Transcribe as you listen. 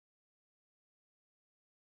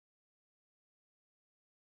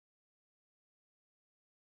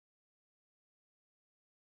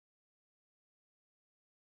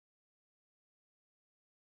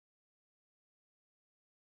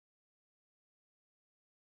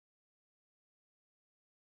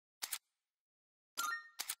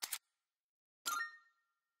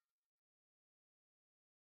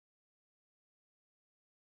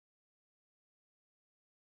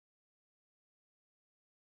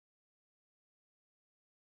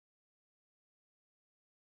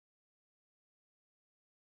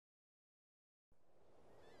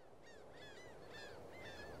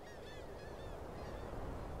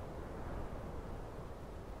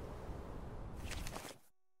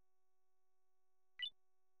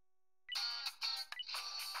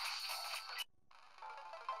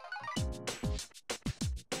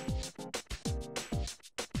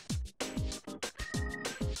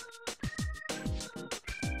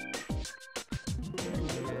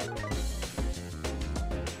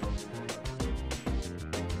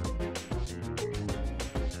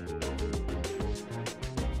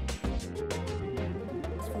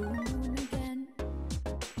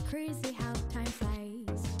Crazy how time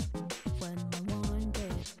flies when I wonder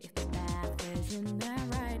if the path is in the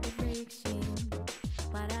right direction.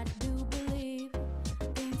 But I do believe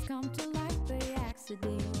things come to light by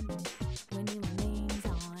accident when it remains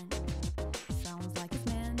on. Sounds like it's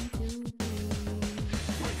meant to be.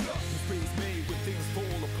 Wake up, this brings me when things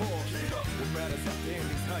fall apart. What matters at the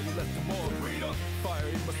end is how you left them all. Fire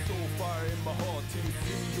in my soul, fire in my heart. Till you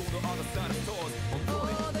see me on the other side of stars.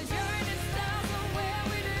 Oh, the journey starts from where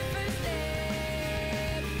we did first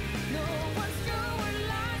step. No one's sure what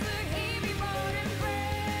lies ahead before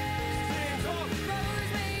embrace. Rose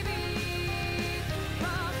baby,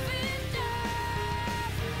 prophet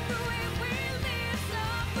death, the way we live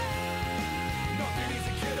somewhere. Nothing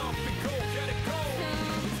easy, get up and go, get it go.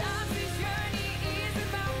 Sometimes this journey is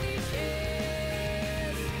about these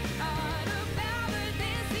years. Out of our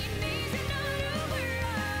destination, not who we're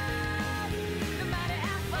at. No matter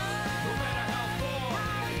how far, No matter how far,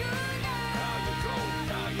 how you go, how you go.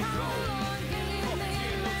 how long can you Come live?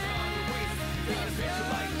 again, no time to waste. Gotta get your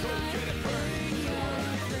light, go get it burning.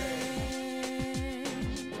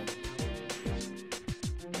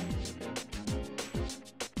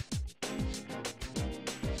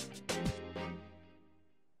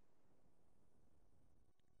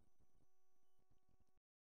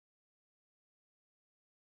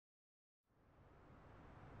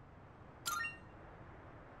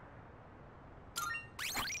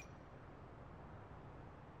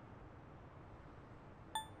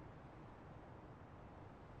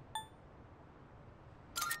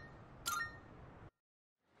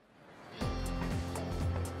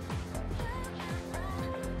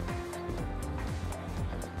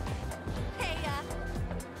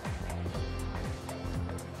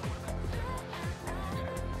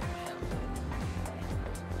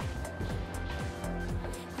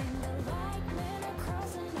 And the light men are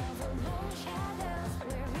crossing over lone shadows,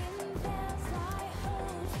 wherein there's lie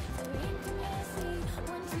holes for intimacy,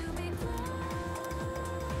 want to be close.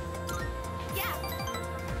 Yeah.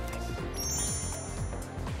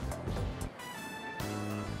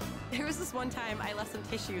 There was this one time I left some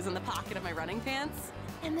tissues in the pocket of my running pants,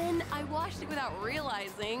 and then I washed it without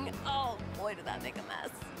realizing. Oh boy, did that make a mess.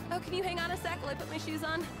 Oh, can you hang on a sec while I put my shoes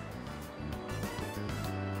on?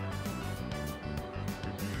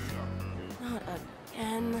 Not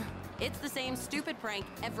again. It's the same stupid prank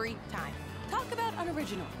every time. Talk about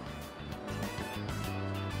unoriginal.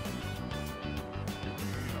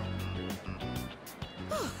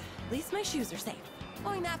 Whew, at least my shoes are safe.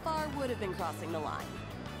 Going that far would have been crossing the line.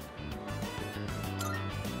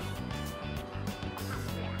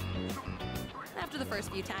 After the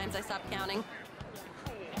first few times, I stopped counting.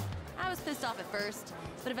 I was pissed off at first,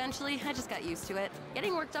 but eventually I just got used to it.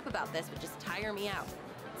 Getting worked up about this would just tire me out.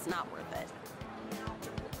 It's not worth it.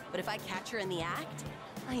 But if I catch her in the act,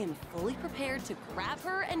 I am fully prepared to grab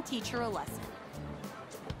her and teach her a lesson.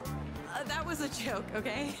 That was a joke,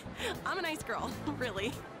 okay? I'm a nice girl,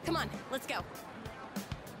 really. Come on, let's go.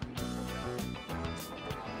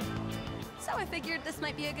 So I figured this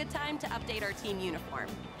might be a good time to update our team uniform.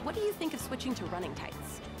 What do you think of switching to running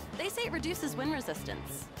tights? They say it reduces wind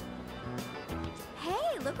resistance.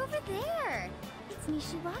 Hey, look over there! It's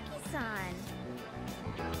Nishiwaki-san.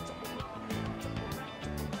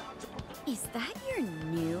 Is that your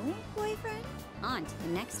new boyfriend? On to the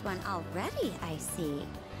next one already, I see.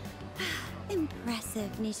 Impressive,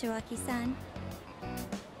 Nishiwaki-san.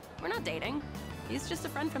 We're not dating. He's just a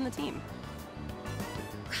friend from the team.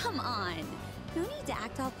 Come on. No need to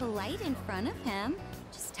act all polite in front of him.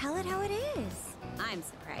 Just tell it how it is. I'm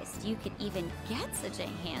surprised you could even get such a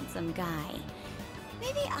handsome guy.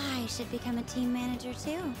 Maybe I should become a team manager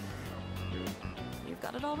too. You've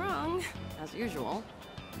got it all wrong, as usual.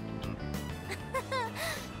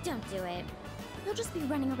 Don't do it. You'll just be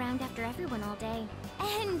running around after everyone all day.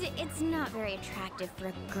 And it's not very attractive for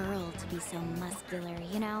a girl to be so muscular,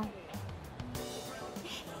 you know?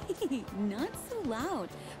 Not so loud.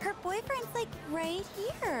 Her boyfriend's like right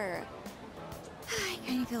here. I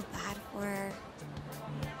kind of feel bad for her.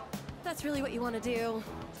 If that's really what you want to do,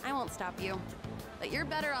 I won't stop you. But you're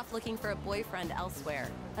better off looking for a boyfriend elsewhere.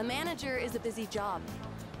 A manager is a busy job.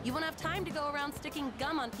 You won't have time to go around sticking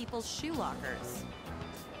gum on people's shoe lockers.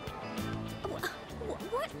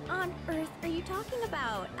 What on earth are you talking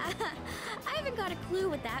about? I haven't got a clue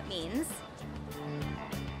what that means.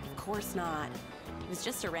 Of course not. It was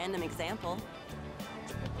just a random example.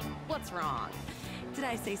 What's wrong? Did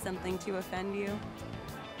I say something to offend you?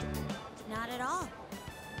 Not at all.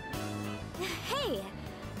 Hey,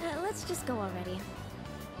 let's just go already.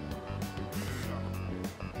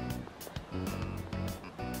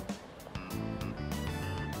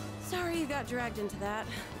 Sorry you got dragged into that.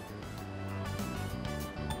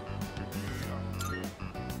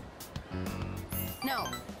 No,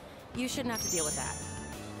 you shouldn't have to deal with that.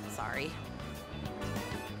 Sorry.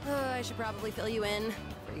 I should probably fill you in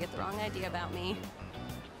before you get the wrong idea about me.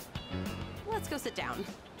 Let's go sit down.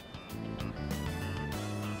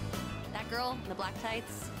 That girl in the black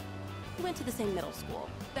tights, we went to the same middle school.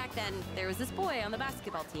 Back then, there was this boy on the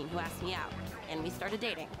basketball team who asked me out, and we started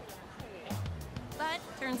dating. But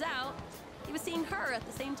turns out, he was seeing her at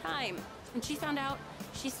the same time. When she found out,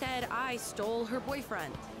 she said I stole her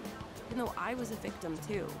boyfriend. Even though I was a victim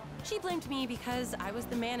too. She blamed me because I was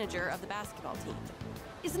the manager of the basketball team.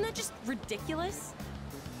 Isn't that just ridiculous?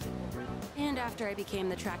 And after I became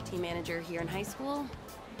the track team manager here in high school,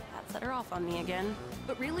 that set her off on me again.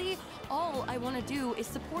 But really, all I want to do is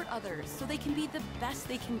support others so they can be the best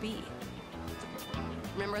they can be.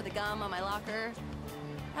 Remember the gum on my locker?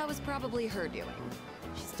 That was probably her doing.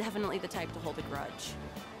 She's definitely the type to hold a grudge.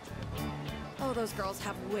 Oh, those girls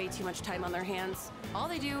have way too much time on their hands. All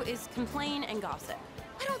they do is complain and gossip.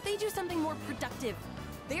 Why don't they do something more productive?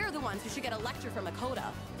 They're the ones who should get a lecture from Makoto.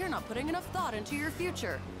 You're not putting enough thought into your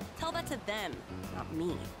future. Tell that to them, not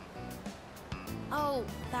me. Oh,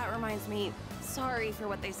 that reminds me. Sorry for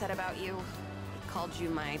what they said about you. They called you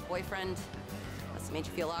my boyfriend. Must have made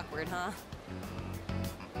you feel awkward, huh?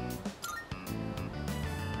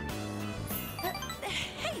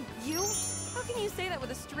 Hey, you! How can you say that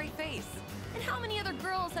with a straight face? And how many other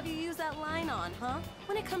girls have you used that line on, huh?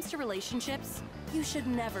 When it comes to relationships, you should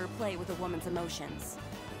never play with a woman's emotions.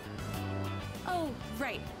 Oh,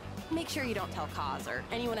 right. Make sure you don't tell Kaz or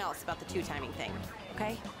anyone else about the two-timing thing,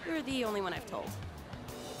 okay? You're the only one I've told.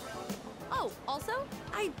 Oh, also,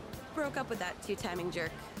 I broke up with that two-timing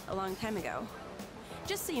jerk a long time ago.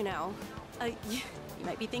 Just so you know, you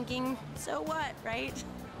might be thinking, so what, right?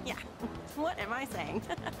 Yeah, what am I saying?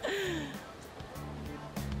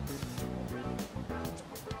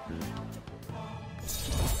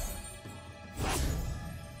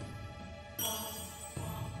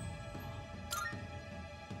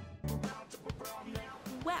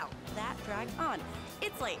 Well, that dragged on.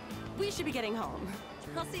 It's late. We should be getting home.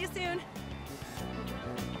 I'll see you soon.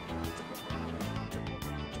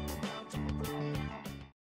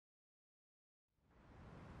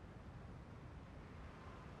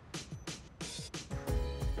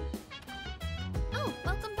 Oh,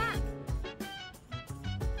 welcome back.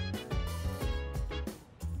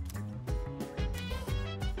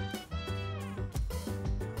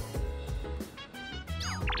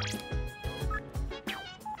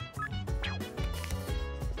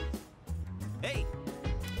 Hey!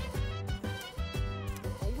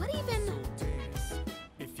 What even? So dance.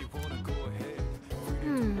 If you wanna go ahead.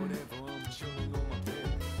 Freedom to whatever. I'm chilling on my bed.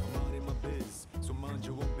 I'm minding my biz. So mind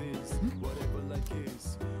your own biz. Whatever life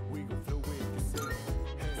is, we gon' flow with the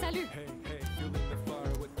hey, Salut. Hey, hey, feeling the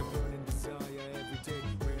fire with the burning desire. Every day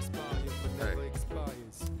we inspire, but never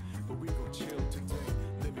expires. But we gon' chill today.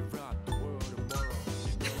 Let me rock the world tomorrow.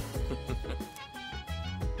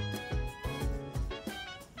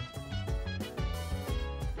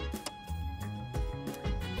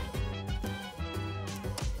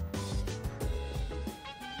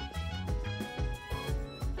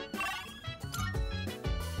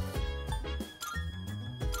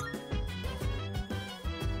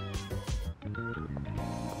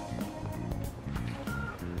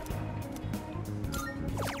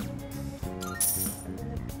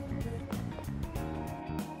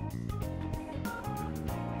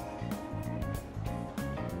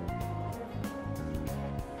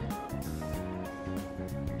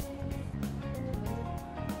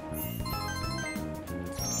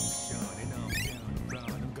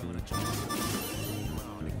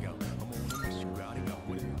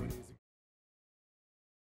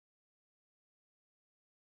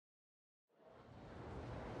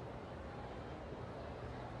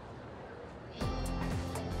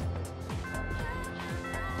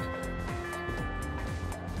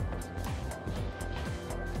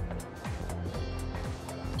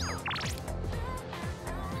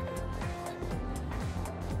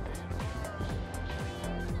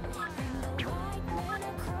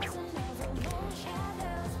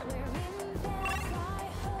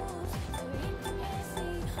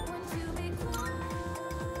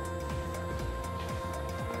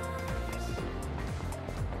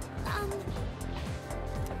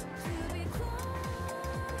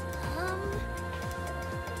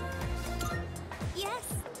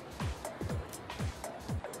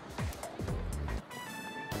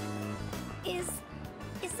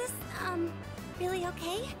 Is this, really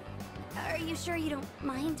okay? Are you sure you don't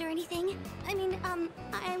mind or anything? I mean,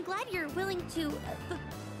 I'm glad you're willing to,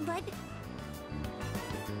 but...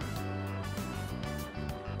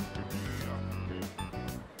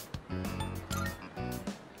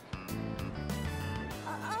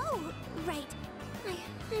 Oh, right.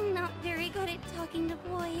 I'm not very good at talking to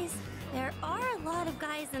boys. There are a lot of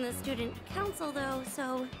guys in the student council, though,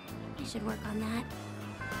 so I should work on that.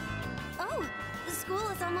 Oh, the school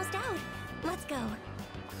is almost out. Let's go.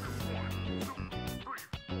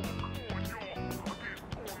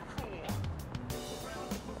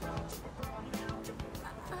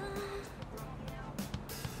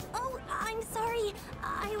 Oh, I'm sorry.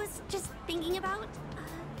 I was just thinking about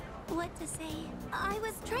what to say. I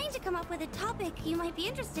was trying to come up with a topic you might be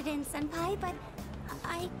interested in, Senpai, but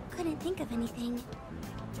I couldn't think of anything.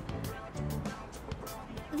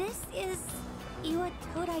 This is Iwa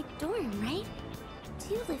Todai dorm, right?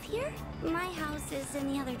 Do you live here? My house is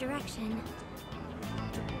in the other direction.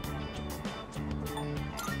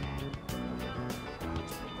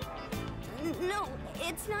 No,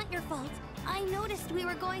 it's not your fault. I noticed we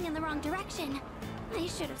were going in the wrong direction. I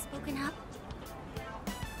should have spoken up.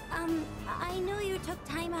 I know you took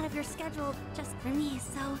time out of your schedule just for me,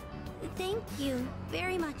 so thank you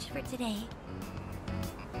very much for today.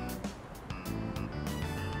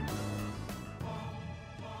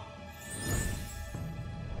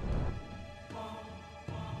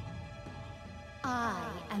 I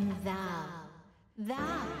am thou.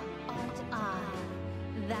 Thou art I.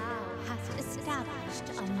 Thou hast established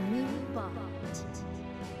a new bond.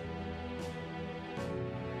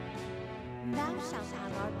 Thou shalt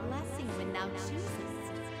have our blessing when thou choosest.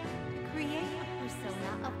 Create a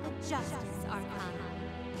persona of the Justice Arcana.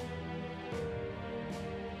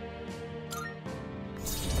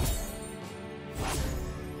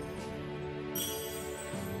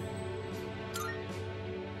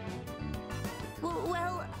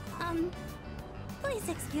 Well, please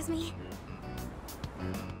excuse me.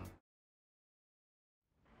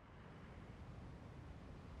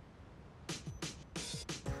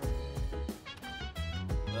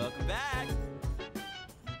 Welcome back.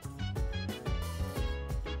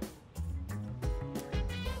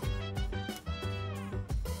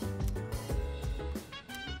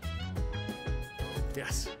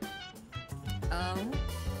 Yes. Oh?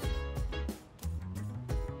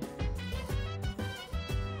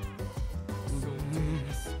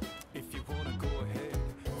 If you wanna go ahead,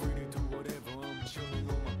 free to do whatever. I'm chilling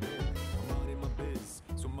on my bed. I'm out in my biz,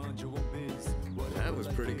 so mind your own biz. That was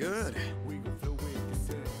pretty good. We gon' flow with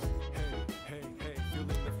the set. Hey, hey, hey, feeling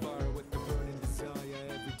the fire with the burning desire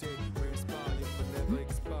every day. We're inspired, but never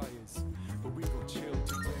expires. But we gon' chill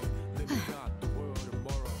today, living out the world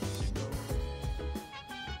tomorrow. You know.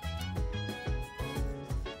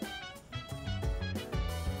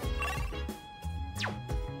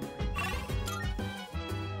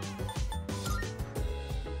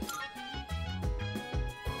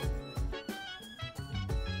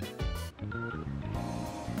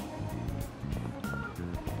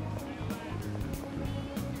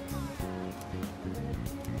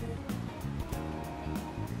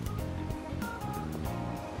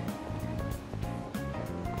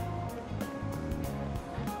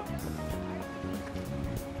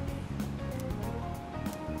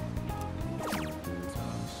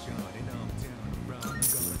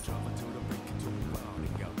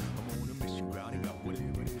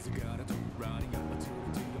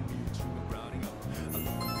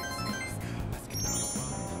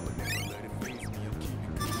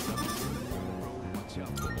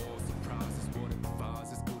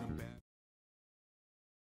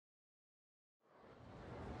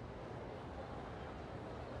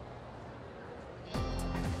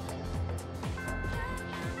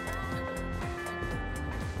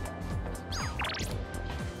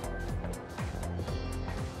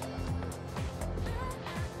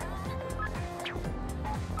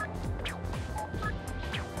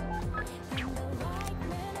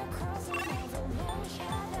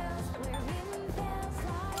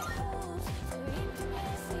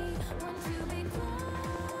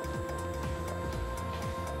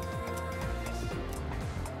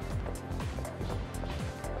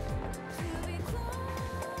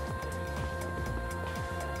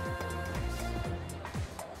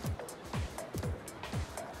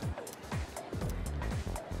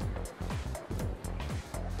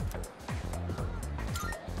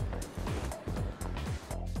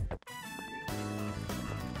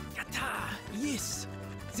 Yatta! Yes!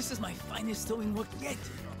 This is my finest sewing work yet.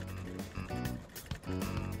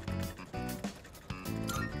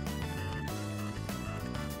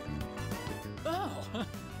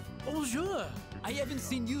 Bonjour! I haven't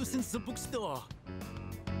seen you since the bookstore.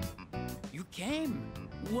 You came.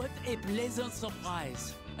 What a pleasant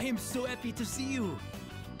surprise. I am so happy to see you.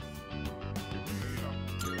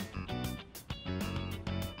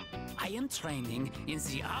 I am training in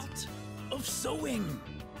the art of sewing.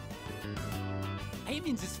 I am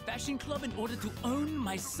in this fashion club in order to own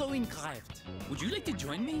my sewing craft. Would you like to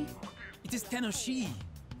join me? It is Tenoshi.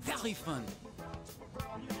 Very fun.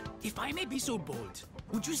 If I may be so bold,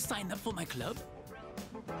 would you sign up for my club?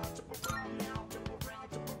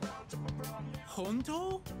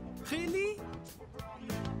 Honto? Really?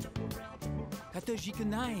 Kataji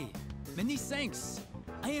Kanai. Many thanks.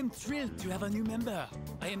 I am thrilled to have a new member.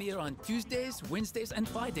 I am here on Tuesdays, Wednesdays, and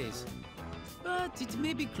Fridays. But it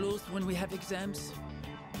may be closed when we have exams.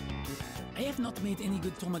 I have not made any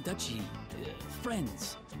good Tomodachi,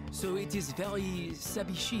 friends. So it is very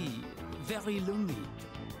sabishi, very lonely.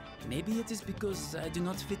 Maybe it is because I do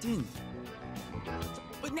not fit in.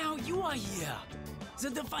 But now you are here. The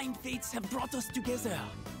divine fates have brought us together.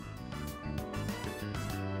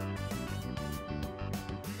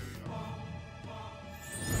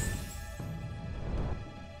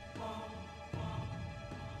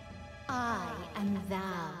 I am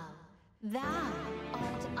thou. Thou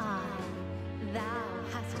art I. Thou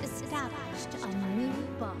hast established a new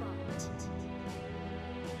bond.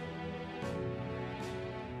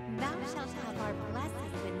 Thou shalt have our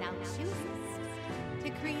blessing when thou choosest to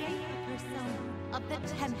create a persona of the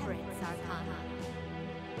Temperance Arcana.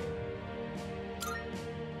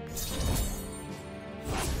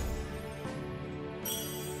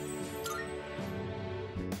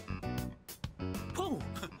 Oh,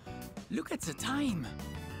 look at the time.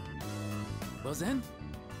 Well then,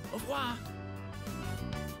 au revoir.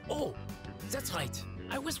 Oh, that's right.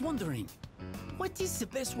 I was wondering, what is the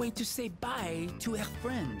best way to say bye to a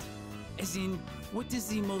friend? As in, what is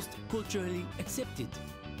the most culturally accepted?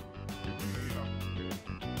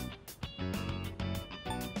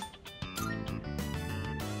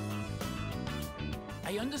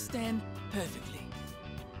 I understand perfectly.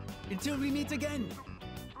 Until we meet again.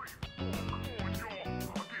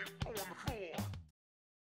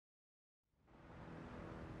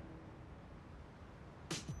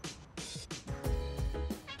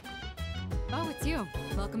 Oh, it's you.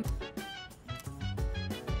 Welcome.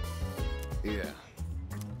 Yeah.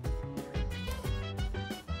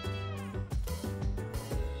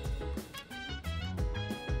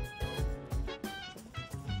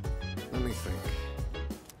 Let me think.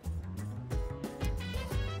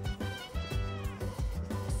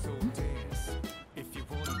 So dance. If you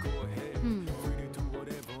wanna go ahead, free to do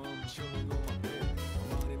whatever. I'm chilling on my bed.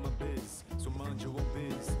 I'm minding my biz, so mind your own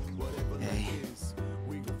biz. Whatever that is,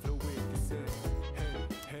 we gon' flow with this head. Hey,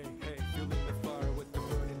 hey, hey, feeling the fire with the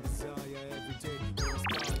burning desire every day. No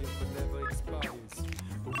inspire, but never expires.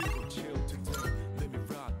 But we gon' chill today. Let me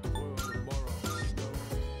rock the world tomorrow.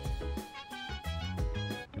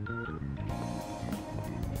 You know?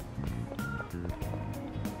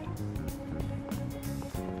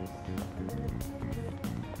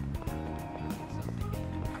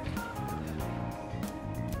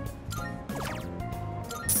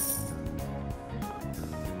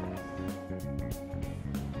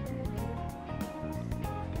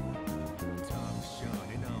 Time to shine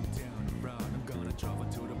and I'm down and round. I'm gonna drive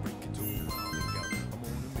until the break into rounding out. I'm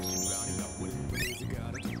on a mission, rounding up. Whatever it is, I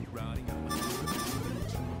gotta keep rounding up.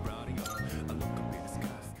 Rounding up. I look up in the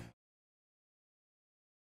skies.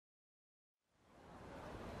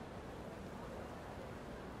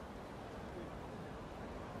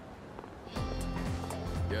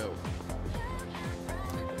 Yo.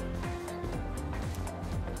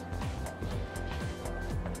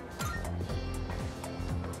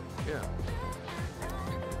 Yeah.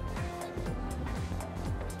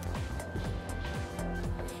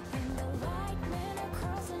 And the white men are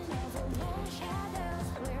crossing over long shadows,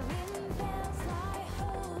 wherein veils lie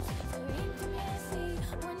holes for intimacy.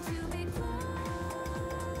 Want to be close,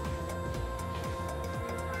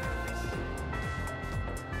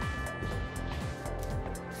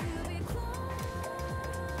 to be close.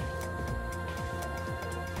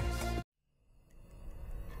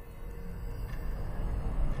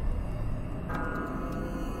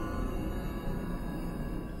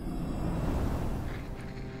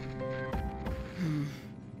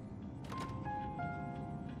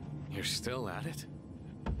 You're still at it?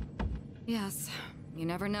 Yes. You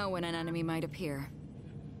never know when an enemy might appear.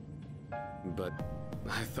 But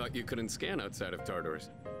I thought you couldn't scan outside of Tartarus.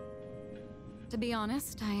 To be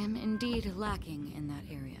honest, I am indeed lacking in that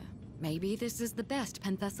area. Maybe this is the best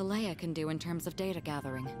Penthesilea can do in terms of data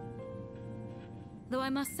gathering. Though I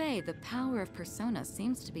must say, the power of Persona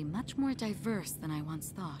seems to be much more diverse than I once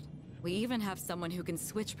thought. We even have someone who can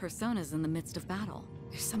switch personas in the midst of battle.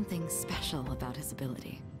 There's something special about his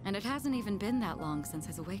ability. And it hasn't even been that long since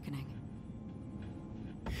his awakening.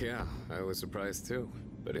 Yeah, I was surprised too.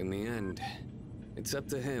 But in the end, it's up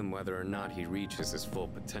to him whether or not he reaches his full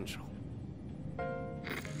potential.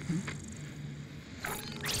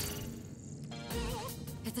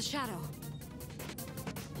 It's a shadow.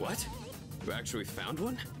 What? You actually found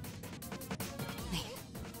one? Wait,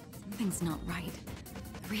 something's not right.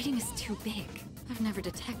 The reading is too big. I've never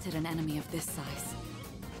detected an enemy of this size.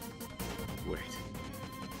 Wait.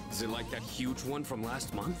 Is it like that huge one from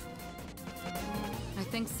last month? I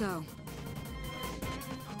think so.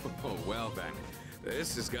 Oh, well then.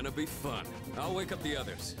 This is gonna be fun. I'll wake up the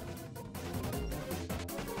others.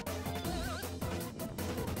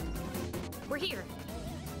 We're here.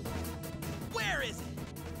 Where is it?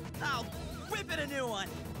 I'll whip it a new one.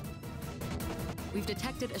 We've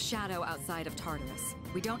detected a shadow outside of Tartarus.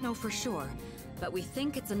 We don't know for sure, but we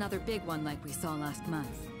think it's another big one like we saw last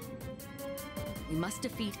month. We must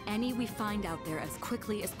defeat any we find out there as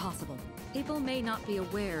quickly as possible. People may not be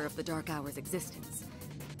aware of the Dark Hour's existence,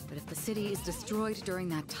 but if the city is destroyed during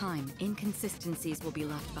that time, inconsistencies will be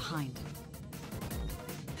left behind.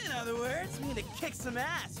 In other words, we need to kick some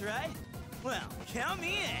ass, right? Well, count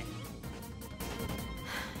me in.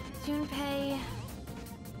 Junpei...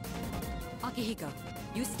 Akihiko,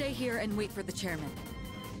 you stay here and wait for the chairman.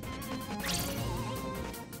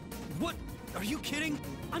 What? Are you kidding?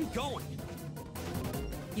 I'm going.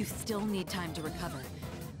 You still need time to recover.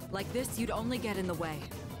 Like this, you'd only get in the way.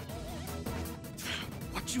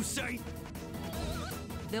 What you say?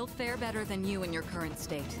 They'll fare better than you in your current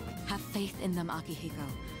state. Have faith in them, Akihiko.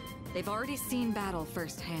 They've already seen battle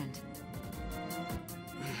firsthand.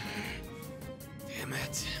 Damn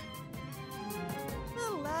it.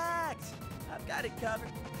 Relax. I've got it covered.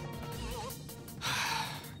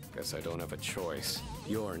 Guess I don't have a choice.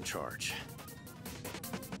 You're in charge.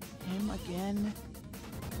 Him again?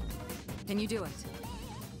 Can you do it?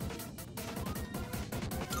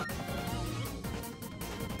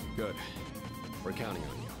 Good. We're counting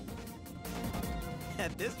on you.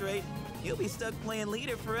 At this rate, you'll be stuck playing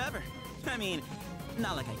leader forever. I mean,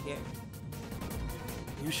 not like I care.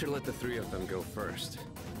 You should let the three of them go first.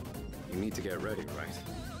 You need to get ready, right?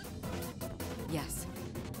 Yes.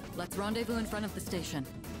 Let's rendezvous in front of the station.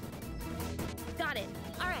 Got it.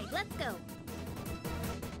 All right, let's go.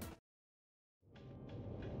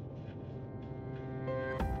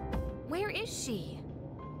 Where is she?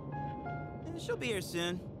 She'll be here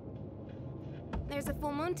soon. There's a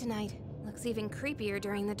full moon tonight. Looks even creepier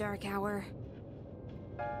during the dark hour.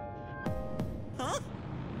 Huh?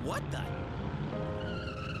 What the?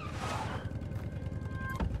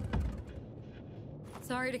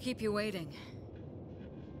 Sorry to keep you waiting.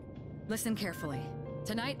 Listen carefully.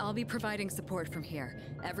 Tonight, I'll be providing support from here.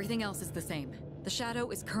 Everything else is the same. The Shadow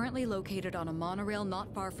is currently located on a monorail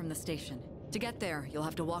not far from the station. To get there, you'll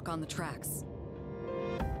have to walk on the tracks.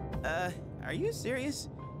 Are you serious?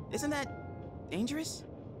 Isn't that dangerous?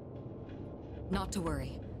 Not to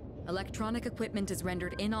worry. Electronic equipment is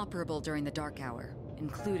rendered inoperable during the dark hour,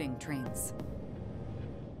 including trains.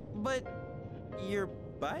 But your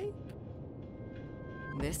bike?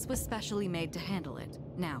 This was specially made to handle it.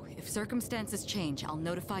 Now, if circumstances change, I'll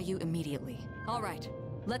notify you immediately. All right,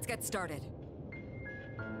 let's get started.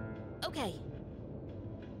 Okay.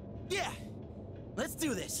 Yeah! Let's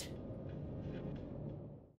do this!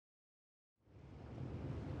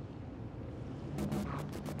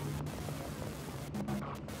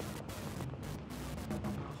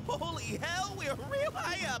 Holy hell, we're real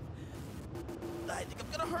high up! I think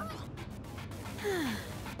I'm gonna hurl.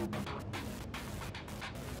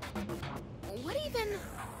 What even?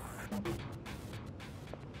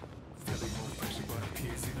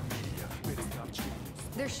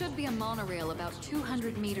 There should be a monorail about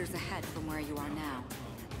 200 meters ahead from where you are now.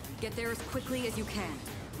 Get there as quickly as you can.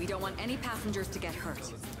 We don't want any passengers to get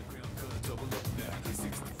hurt.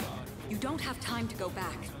 You don't have time to go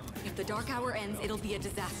back. If the dark hour ends, it'll be a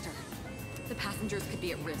disaster. The passengers could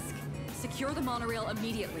be at risk. Secure the monorail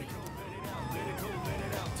immediately.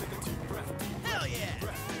 Hell yeah!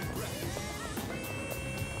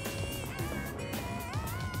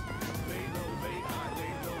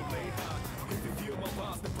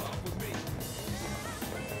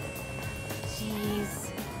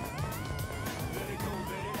 Jeez.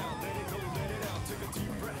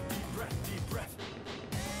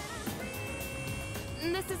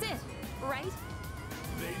 This is it, right?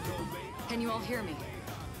 Can you all hear me?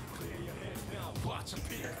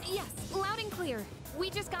 Yes, loud and clear. We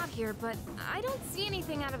just got here, but I don't see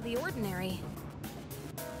anything out of the ordinary.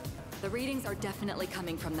 The readings are definitely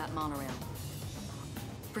coming from that monorail.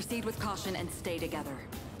 Proceed with caution and stay together.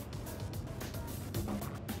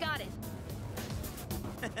 Got it.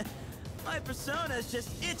 My persona's just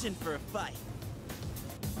itching for a fight.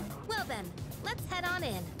 Well then, let's head on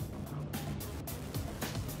in.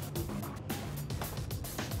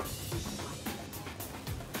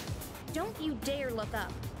 Don't you dare look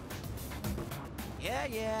up.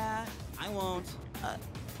 Yeah, I won't.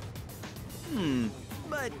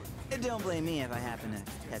 But don't blame me if I happen to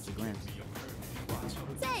catch a glimpse.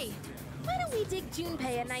 Say, why don't we dig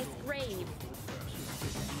Junpei a nice grave?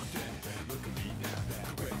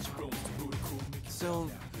 So,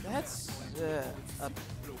 that's, a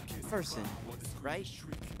person, right?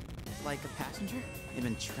 Like a passenger? They've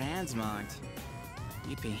been transmogged.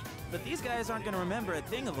 Creepy. But these guys aren't gonna remember a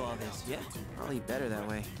thing of all this, yeah? Probably better that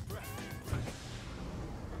way.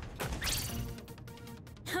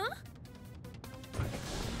 Huh?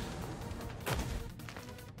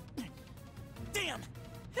 Damn!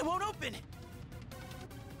 It won't open!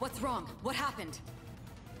 What's wrong? What happened?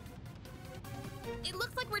 It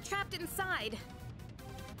looks like we're trapped inside.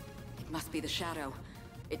 It must be the shadow.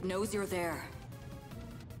 It knows you're there.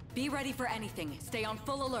 Be ready for anything. Stay on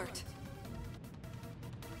full alert.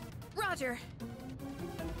 Roger.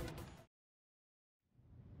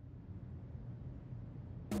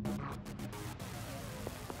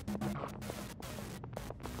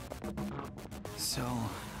 So,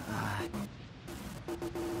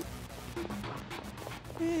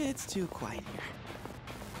 it's too quiet here.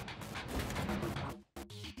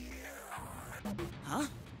 Huh?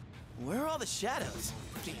 Where are all the shadows?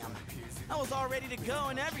 Damn, I was all ready to go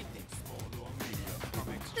and everything.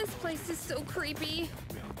 This place is so creepy.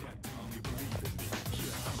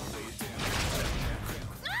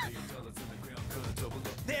 Ah!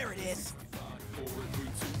 There it is.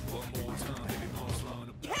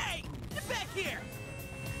 Hey! Get back here!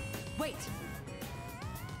 Wait!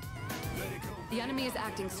 The enemy is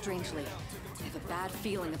acting strangely. I have a bad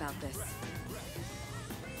feeling about this. If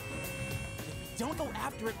we don't go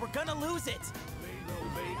after it, we're gonna lose it!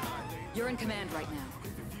 You're in command right now.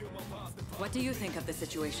 What do you think of the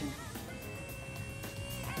situation?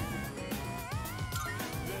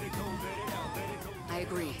 I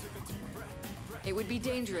agree. It would be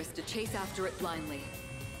dangerous to chase after it blindly.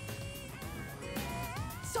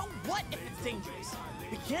 So what if it's dangerous?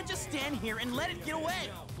 We can't just stand here and let it get away!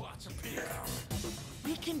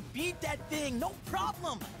 We can beat that thing, no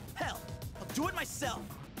problem! Hell, I'll do it myself!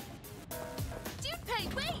 Junpei,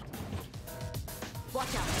 wait!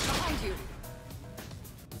 Watch out! Behind you!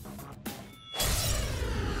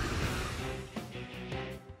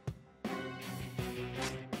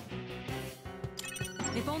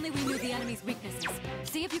 If only we knew the enemy's weaknesses.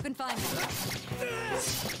 See if you can find them.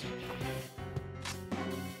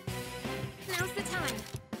 Now's the time.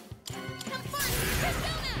 Come on,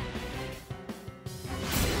 Persona!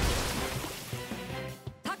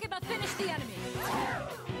 Takeba, finish the enemy!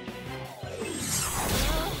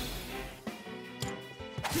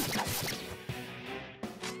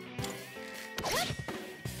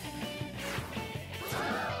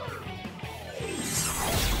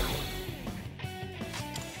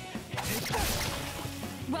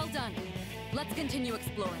 Well done. Let's continue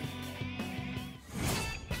exploring.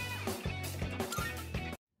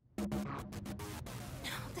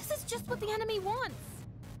 This is just what the enemy wants.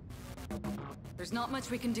 There's not much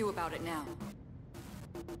we can do about it now.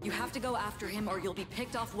 You have to go after him or you'll be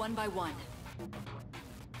picked off one by one.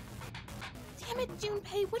 Damn it,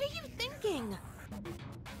 Junpei, what are you thinking?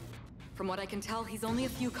 From what I can tell, he's only a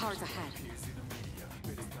few cars ahead.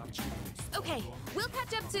 Okay, we'll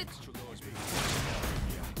catch up to...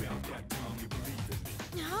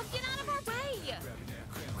 No, get out of our way!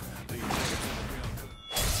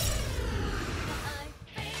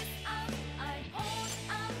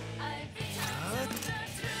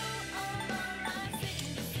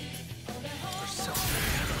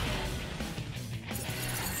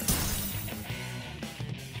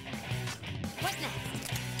 What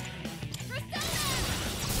next?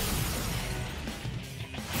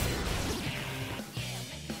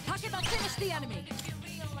 Takeba, finish the enemy!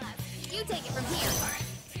 You take it from here.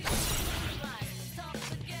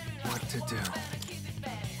 What to do?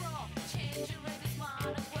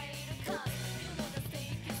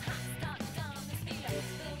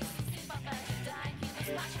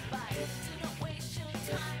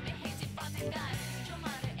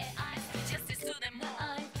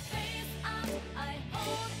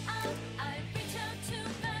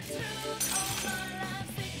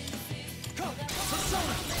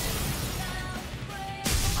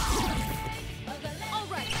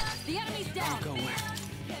 down. I'll go with.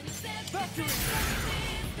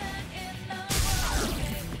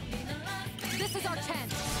 This is our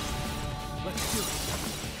chance. Let's do it.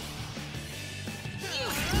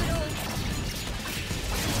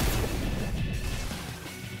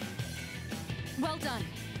 Well done.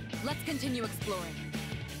 Let's continue exploring.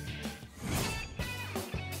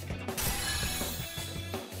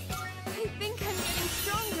 I think I'm getting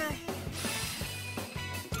stronger.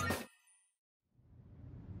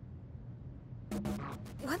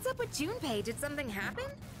 What's up with Junpei? Did something happen?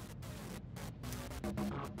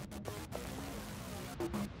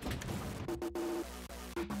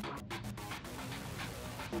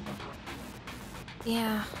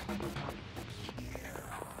 Yeah.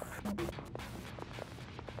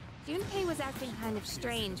 Junpei was acting kind of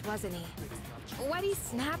strange, wasn't he? Why'd he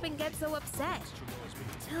snap and get so upset?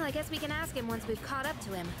 Well, I guess we can ask him once we've caught up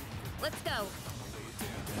to him. Let's go.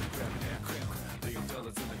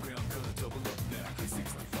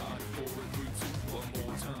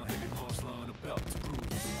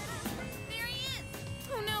 There he is!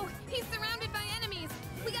 Oh no, he's surrounded by enemies.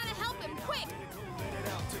 We gotta help him, quick!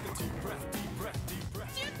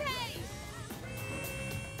 Junpei!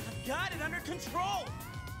 I've got it under control!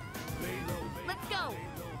 Let's go!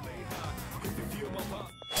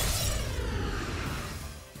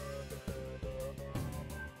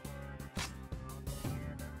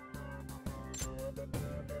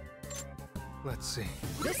 Let's see.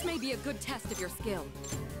 This may be a good test of your skill.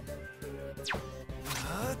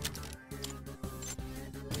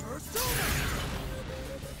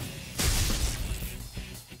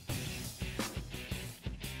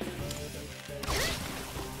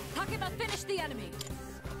 Takeba, finish the enemy!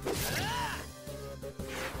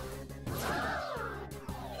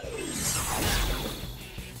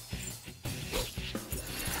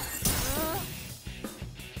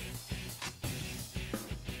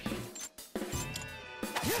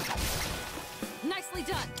 Nicely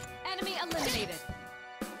done! Enemy eliminated!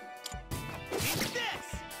 It's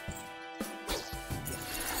this!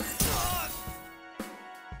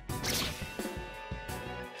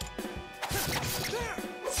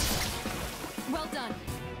 Well done.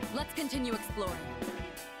 Let's continue exploring.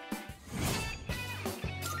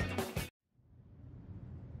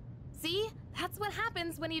 See? That's what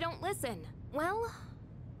happens when you don't listen. Well,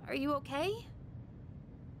 are you okay?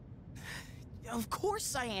 Of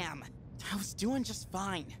course I am! I was doing just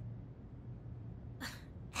fine.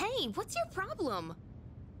 Hey, what's your problem?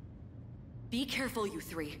 Be careful, you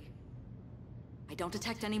three. I don't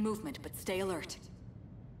detect any movement, but stay alert.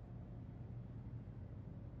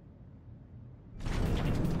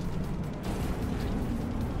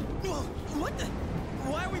 Whoa, what the?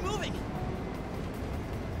 Why are we moving?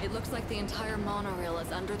 It looks like the entire monorail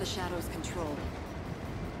is under the Shadow's control.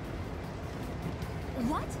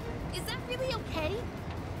 What? Is that really okay?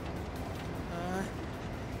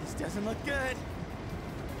 This doesn't look good.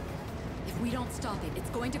 If we don't stop it, it's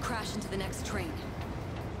going to crash into the next train.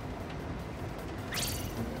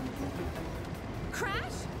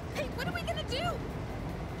 Crash? Hey, what are we gonna do?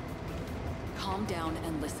 Calm down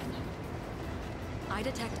and listen. I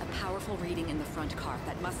detect a powerful reading in the front car.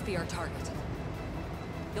 That must be our target.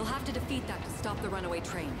 You'll have to defeat that to stop the runaway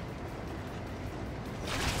train.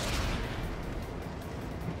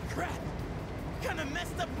 Crap! What kind of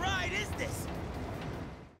messed up ride is this?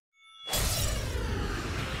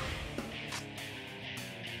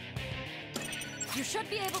 You should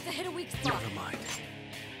be able to hit a weak spot. Never mind.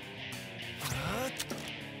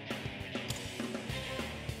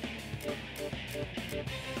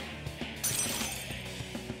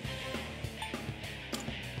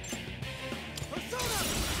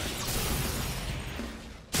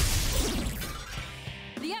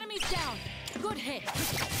 The enemy's down. Good hit.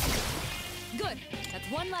 Good.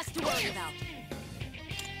 That's one less to worry about.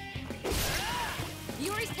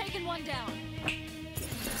 Yuri's taken one down.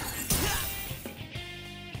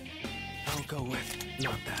 I'll go with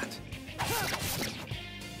not that.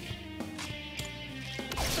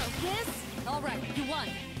 Focus? All right, you won.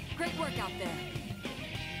 Great work out there.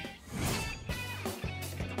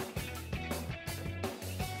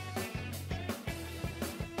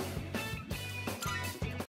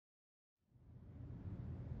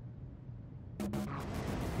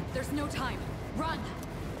 There's no time. Run!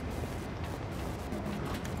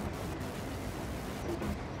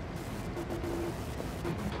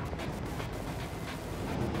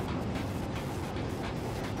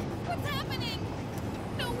 What's happening?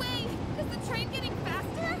 No way! Is the train getting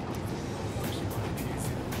faster?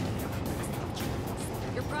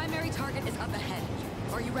 Your primary target is up ahead.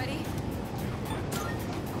 Are you ready?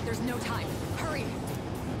 There's no time. Hurry!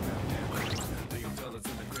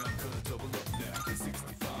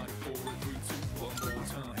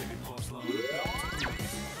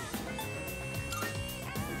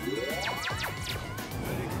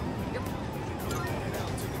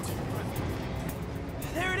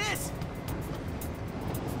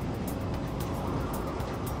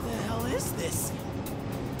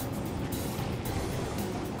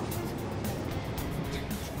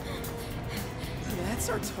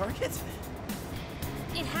 our target?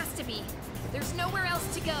 It has to be. There's nowhere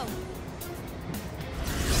else to go.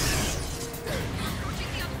 Approaching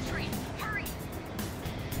the other train. Hurry!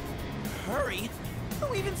 Hurry? What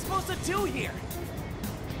are we even supposed to do here?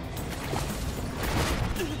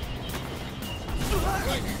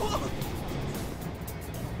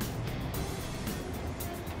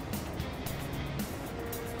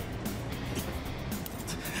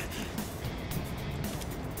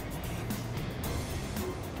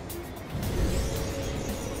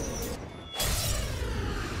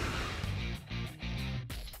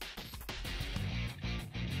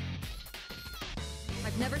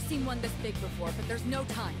 I've never seen one this big before, but there's no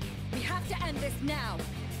time. We have to end this now!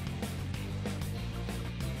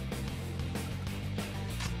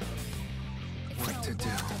 What to do?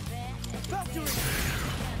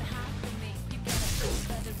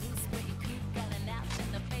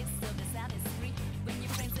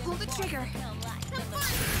 Pull the trigger. Have fun!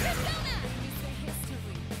 Persona!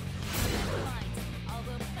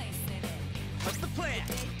 What's the plan?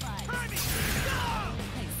 Hurry!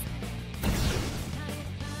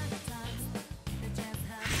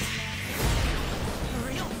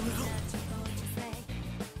 Hurry up, little.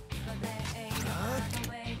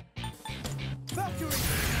 Valkyrie!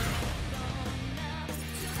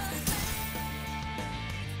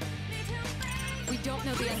 We don't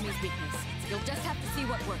know the enemy's weakness. You'll just have to see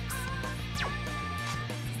what works.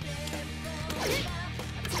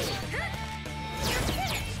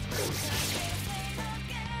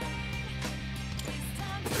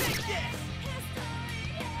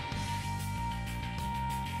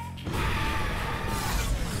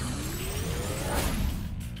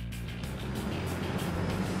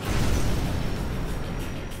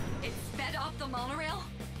 It sped off the monorail?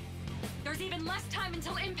 There's even less time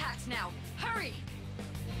until impact now. Hurry!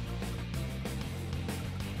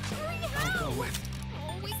 Hurry I'll how? go with.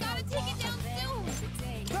 Oh, we gotta take it down soon.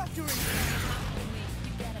 Valkyrie!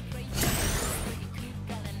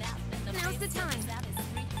 Now's the time.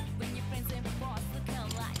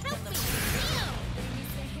 Help me! Neo!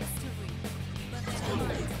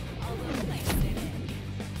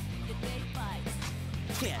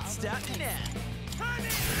 Can't stop me now.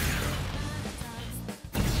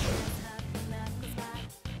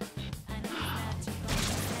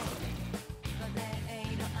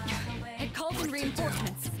 It called in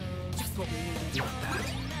reinforcements. Just what we needed. Not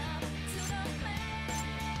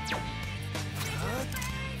that.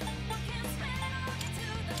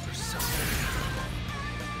 Persona.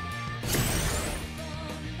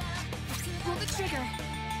 Pull the trigger.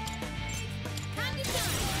 Time to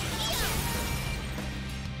shine! Neo!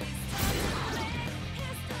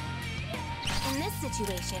 In this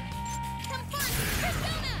situation, have fun!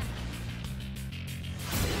 Persona!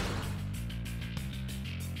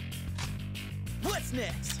 What's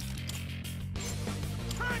next?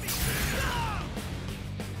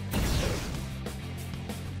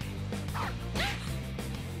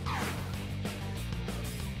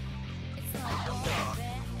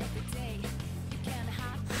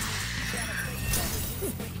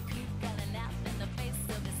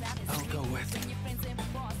 I'll go with.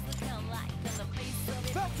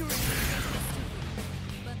 Valkyrie!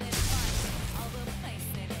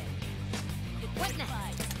 What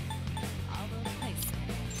next?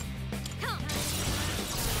 Come!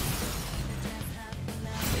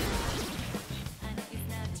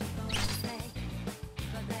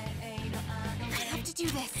 I have to do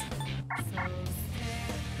this.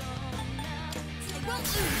 I won't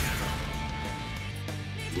lose.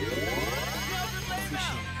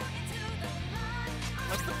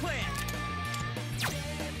 What's the plan?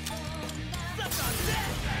 Stuck on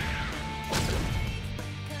that!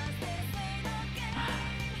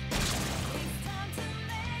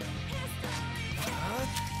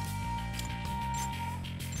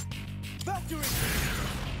 Valkyrie!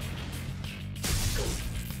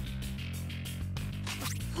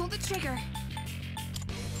 Pull the trigger.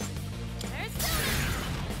 Persona!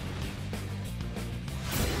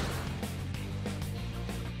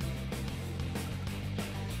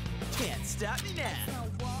 Can't stop me now.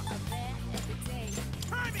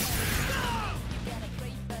 Hurry!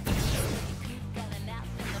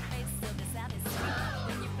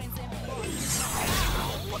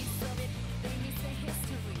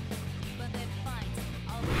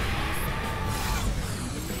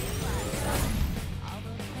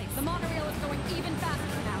 The monorail is going even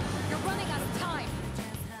faster now. You're running out of time.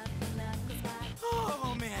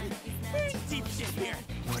 Oh man, we're in deep shit here.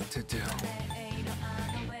 What to do?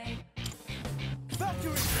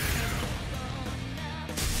 Valkyrie!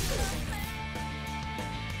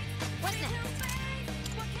 What next?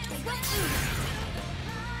 I won't lose.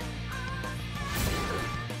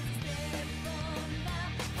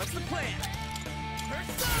 What's the plan?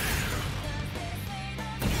 Persona!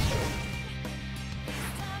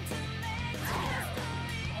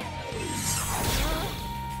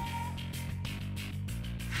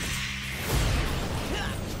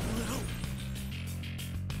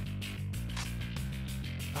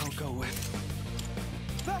 I'll go with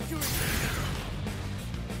Valkyrie!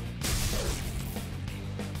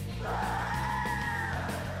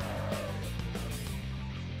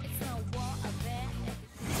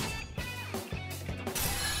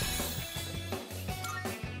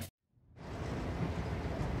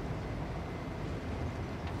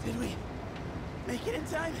 Did we make it in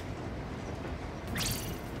time?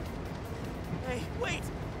 Hey, wait!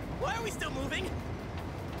 Why are we still moving?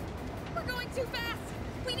 We're going too fast!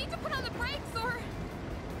 We need to put on the brakes or...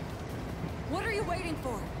 What are you waiting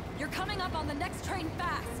for? You're coming up on the next train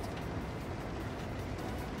fast.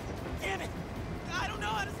 Damn it! I don't know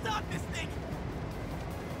how to stop this thing!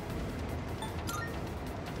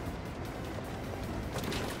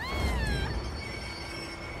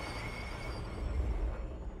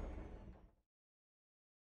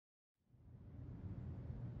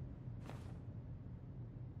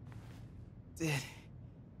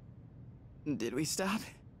 Did we stop?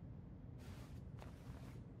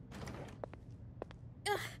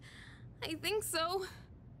 I think so.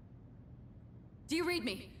 Do you read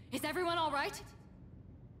me? Is everyone all right?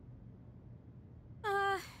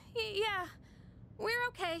 Yeah. We're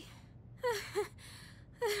okay.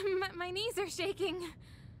 My knees are shaking.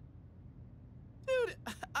 Dude,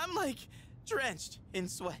 I'm like drenched in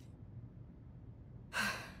sweat.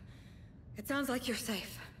 It sounds like you're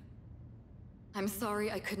safe. I'm sorry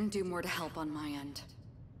I couldn't do more to help on my end.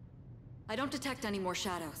 I don't detect any more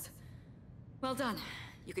shadows. Well done.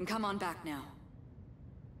 You can come on back now.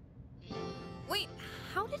 Wait,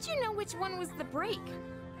 how did you know which one was the break?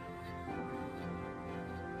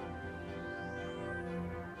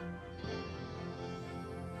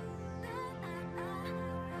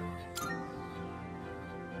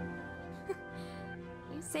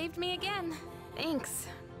 You saved me again. Thanks.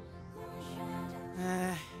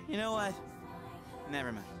 You know what?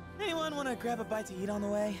 Never mind. Anyone want to grab a bite to eat on the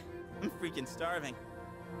way? I'm freaking starving.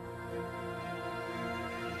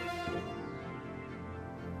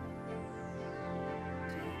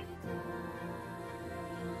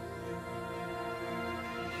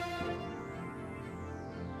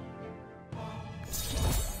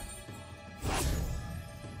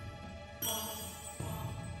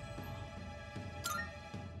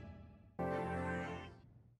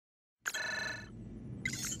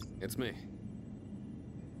 It's me.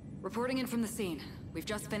 Reporting in from the scene. We've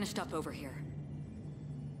just finished up over here.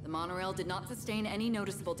 The monorail did not sustain any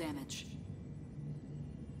noticeable damage.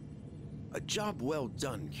 A job well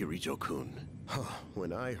done, Kirito-kun.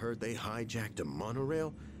 When I heard they hijacked a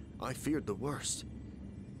monorail, I feared the worst.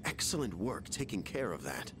 Excellent work taking care of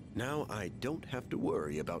that. Now I don't have to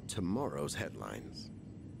worry about tomorrow's headlines.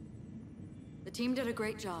 The team did a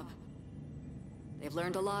great job. They've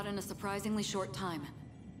learned a lot in a surprisingly short time.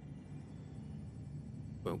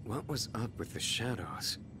 But what was up with the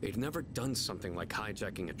shadows? They've never done something like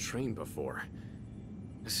hijacking a train before.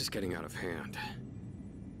 This is getting out of hand.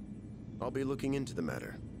 I'll be looking into the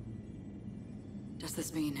matter. Does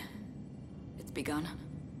this mean it's begun?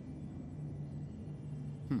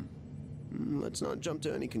 Let's not jump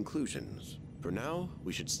to any conclusions. For now,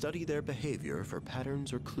 we should study their behavior for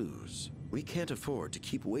patterns or clues. We can't afford to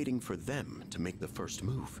keep waiting for them to make the first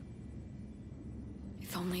move.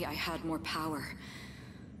 If only I had more power,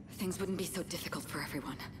 things wouldn't be so difficult for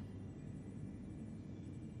everyone.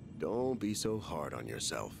 Don't be so hard on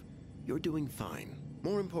yourself. You're doing fine.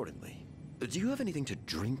 More importantly, do you have anything to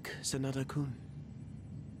drink, Sanada-kun?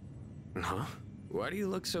 Huh? Why do you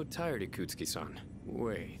look so tired, Ikutsuki-san?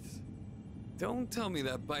 Wait. Don't tell me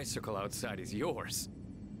that bicycle outside is yours.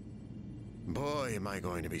 Boy, am I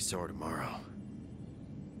going to be sore tomorrow.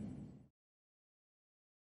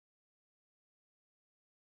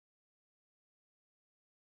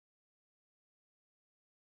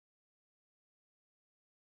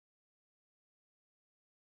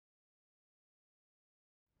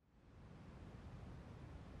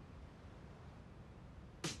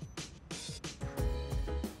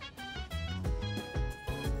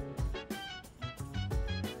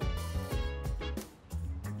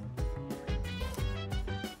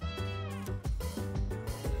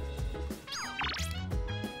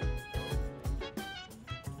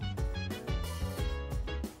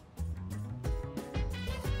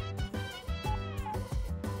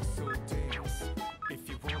 So dance. If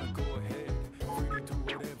you wanna go ahead, free to do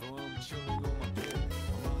whatever. I'm chilling on my bed.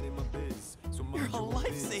 I'm out in my biz. So mind You're a your own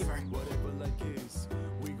biz. lifesaver. Whatever like is,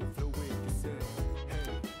 we gon'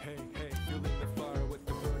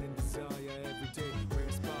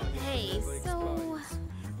 Okay, so...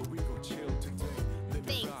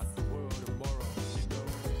 Thanks.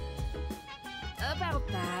 About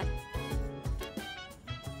that.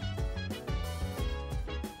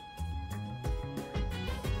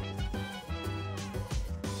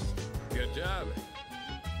 Good job.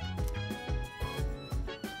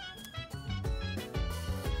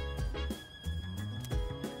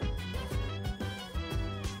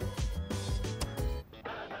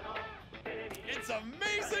 It's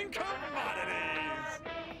amazing commodities!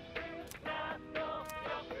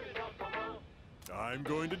 I'm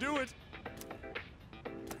going to do it.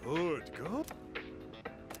 Good, go.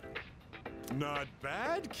 Not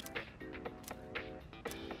bad.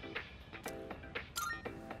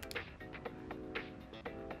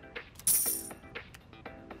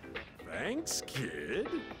 Thanks, kid.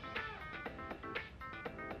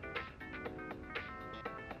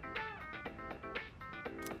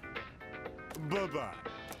 Bye-bye.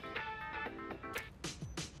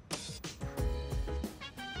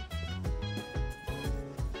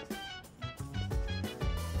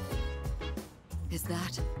 Is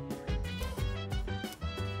that?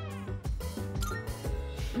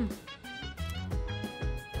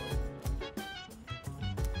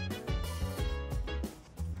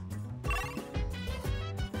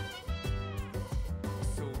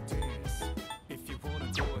 So dance. If you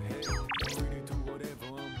wanna go ahead, free to do whatever.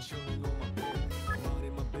 I'm chilling on my bed,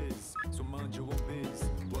 minding my biz. So mind your own biz,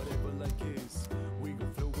 whatever like is. We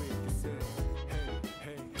gon' flow with the set. Hey,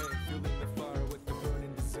 hey, hey, feeling the fire with the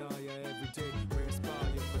burning desire. Every day we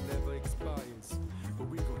inspire, but never expires. But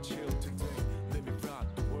we gon' chill today. Let me rock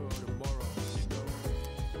the world tomorrow. You know.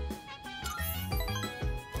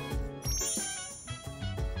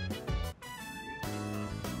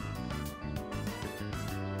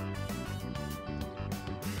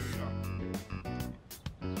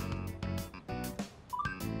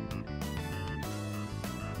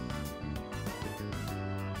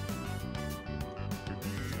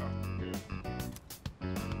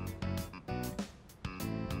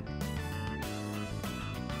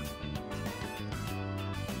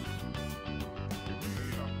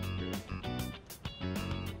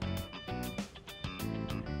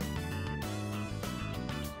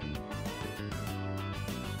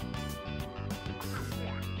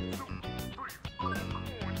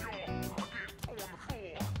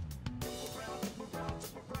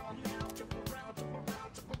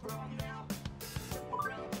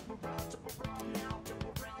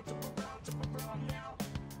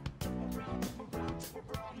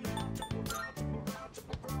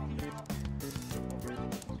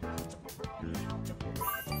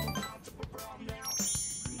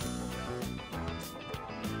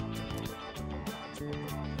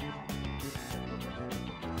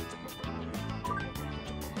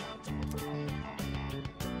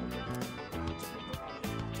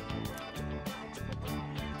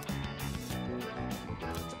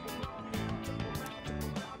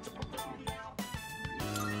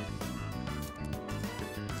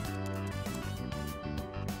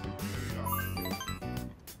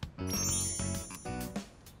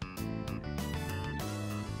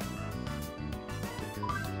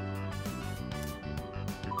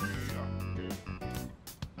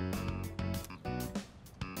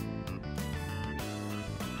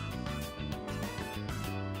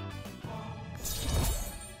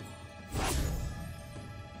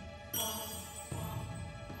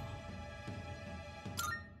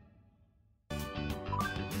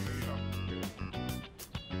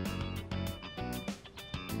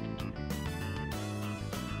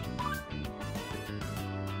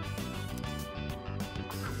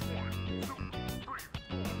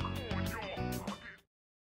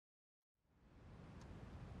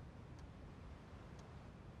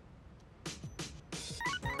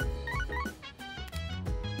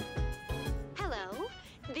 Hello,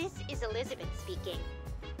 this is Elizabeth speaking.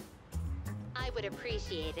 I would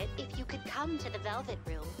appreciate it if you could come to the Velvet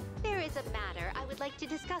Room. There is a matter I would like to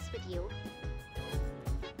discuss with you.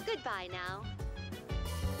 Goodbye now.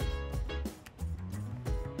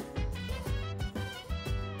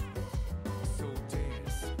 So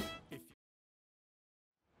dance.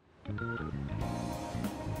 If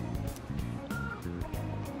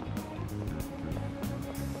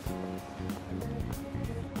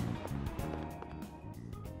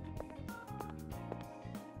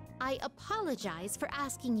I apologize for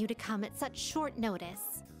asking you to come at such short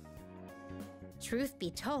notice. Truth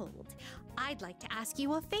be told, I'd like to ask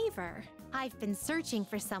you a favor. I've been searching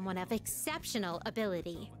for someone of exceptional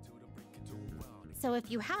ability. So if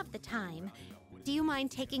you have the time, do you mind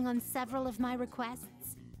taking on several of my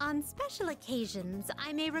requests? On special occasions,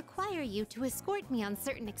 I may require you to escort me on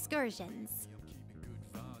certain excursions.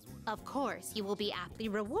 Of course, you will be aptly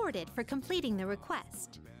rewarded for completing the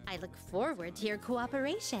request. I look forward to your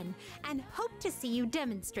cooperation and hope to see you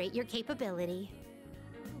demonstrate your capability.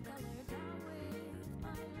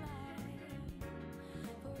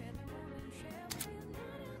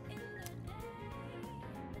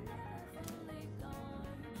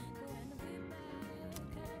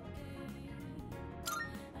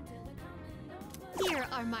 Here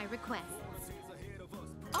are my requests.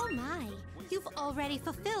 Oh my, you've already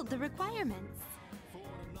fulfilled the requirements.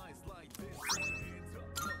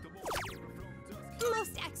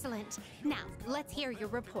 Most excellent. Now, let's hear your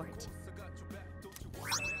report.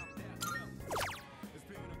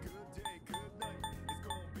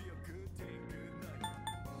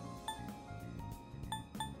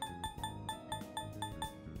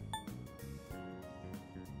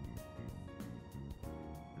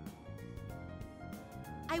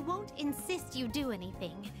 I won't insist you do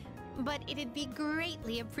anything, but it'd be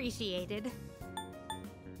greatly appreciated.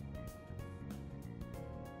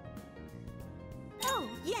 Oh,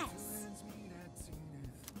 yes!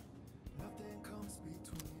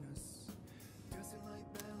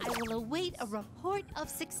 I will await a report of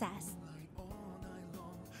success.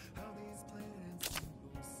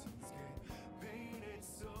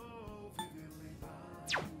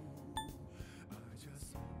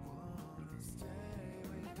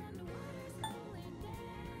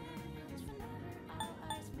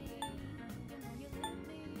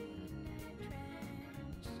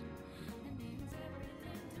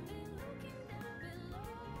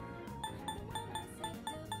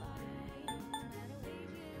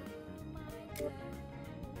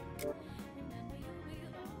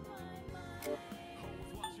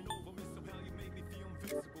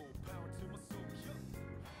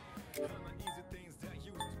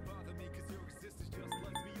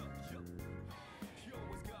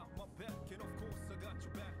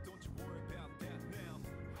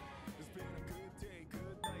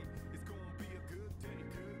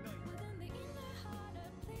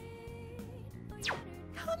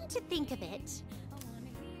 Come to think of it,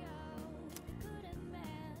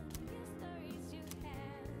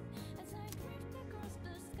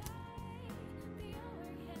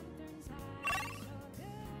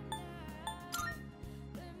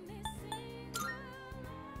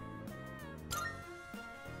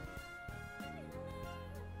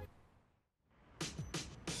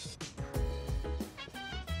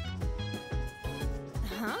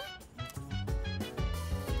 huh?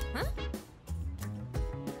 Huh?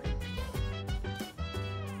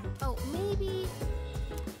 Oh, maybe...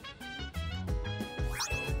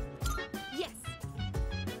 Yes.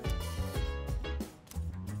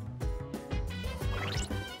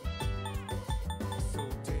 So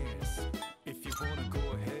dance, if you wanna go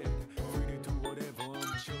ahead. Free to do whatever,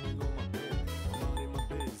 I'm chilling on my bed. I'm minding my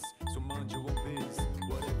biz, so mind your own biz.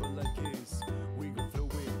 Whatever like is, we gon' flow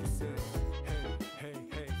with this head. Hey, hey,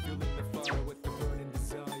 hey, feeling the fire with the burning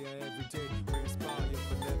desire. Every day we inspire,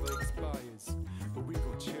 but never expires. But we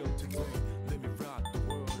gon' chill today, let me rock the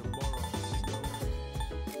world tomorrow.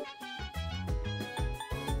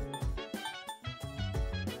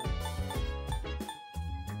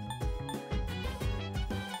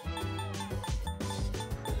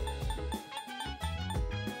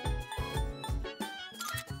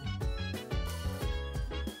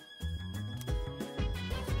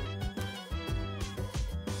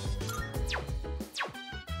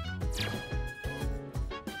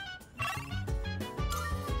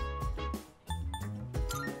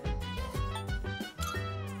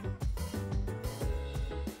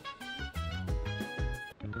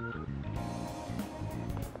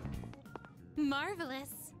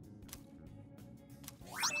 Marvelous.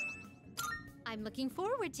 I'm looking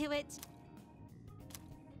forward to it.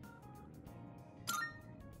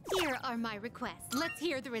 Here are my requests. Let's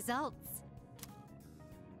hear the results.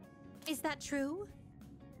 Is that true?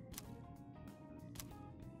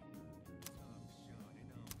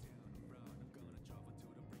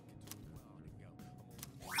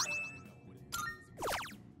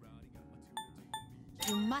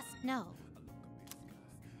 You must know.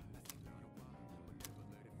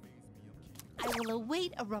 I will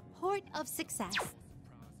await a report of success.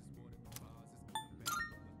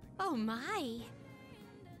 Oh my!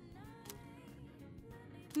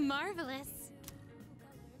 Marvelous!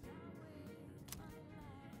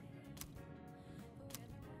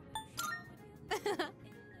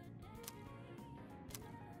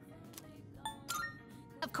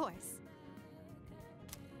 Of course.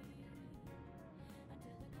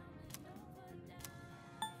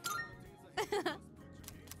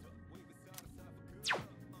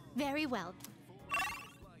 Very well.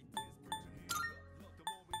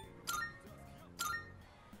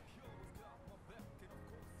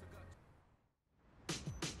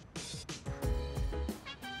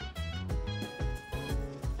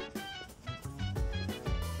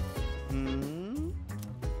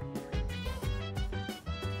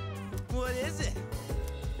 What is it?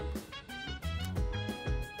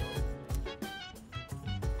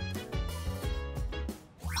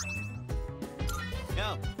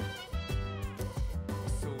 No.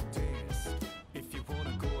 So dance. If you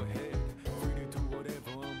wanna go ahead, free to do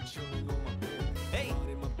whatever. I'm chilling on my bed. Hey.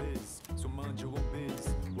 Minding my biz, so mind your own biz.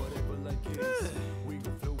 Whatever like is, we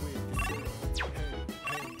gon' flow with this.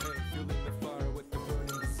 Hey, feeling the fire with the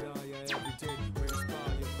burning desire. Every day we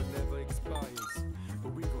inspire, but never expires.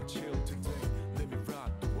 But we gon' chill today. Let me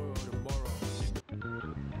rock the world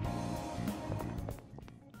tomorrow.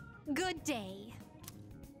 Good day.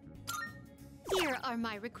 Here are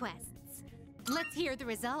my requests. Let's hear the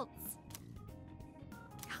results.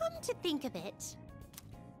 Come to think of it.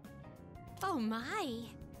 Oh my.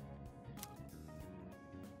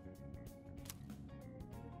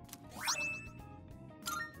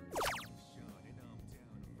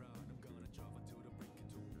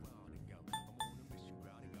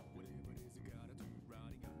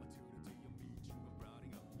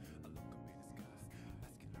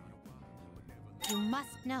 You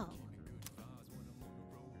must know.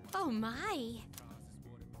 Oh my!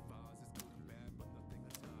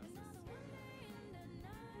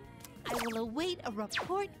 I will await a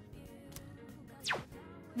report.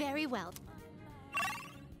 Very well.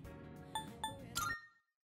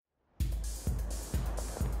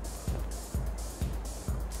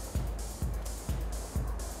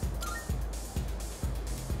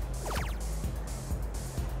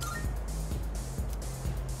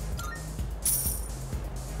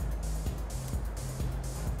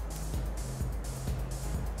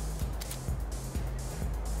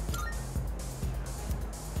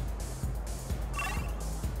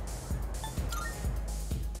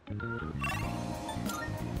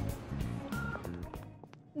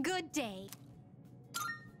 Good day.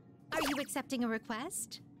 Are you accepting a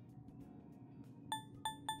request?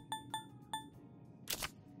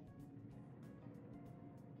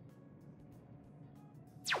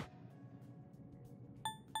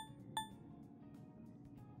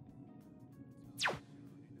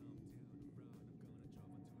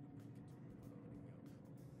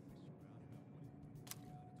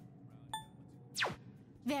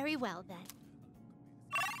 Very well then.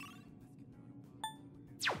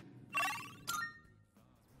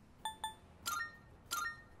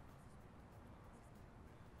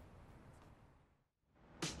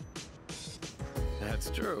 That's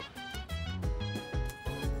true.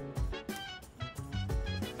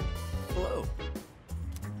 Hello.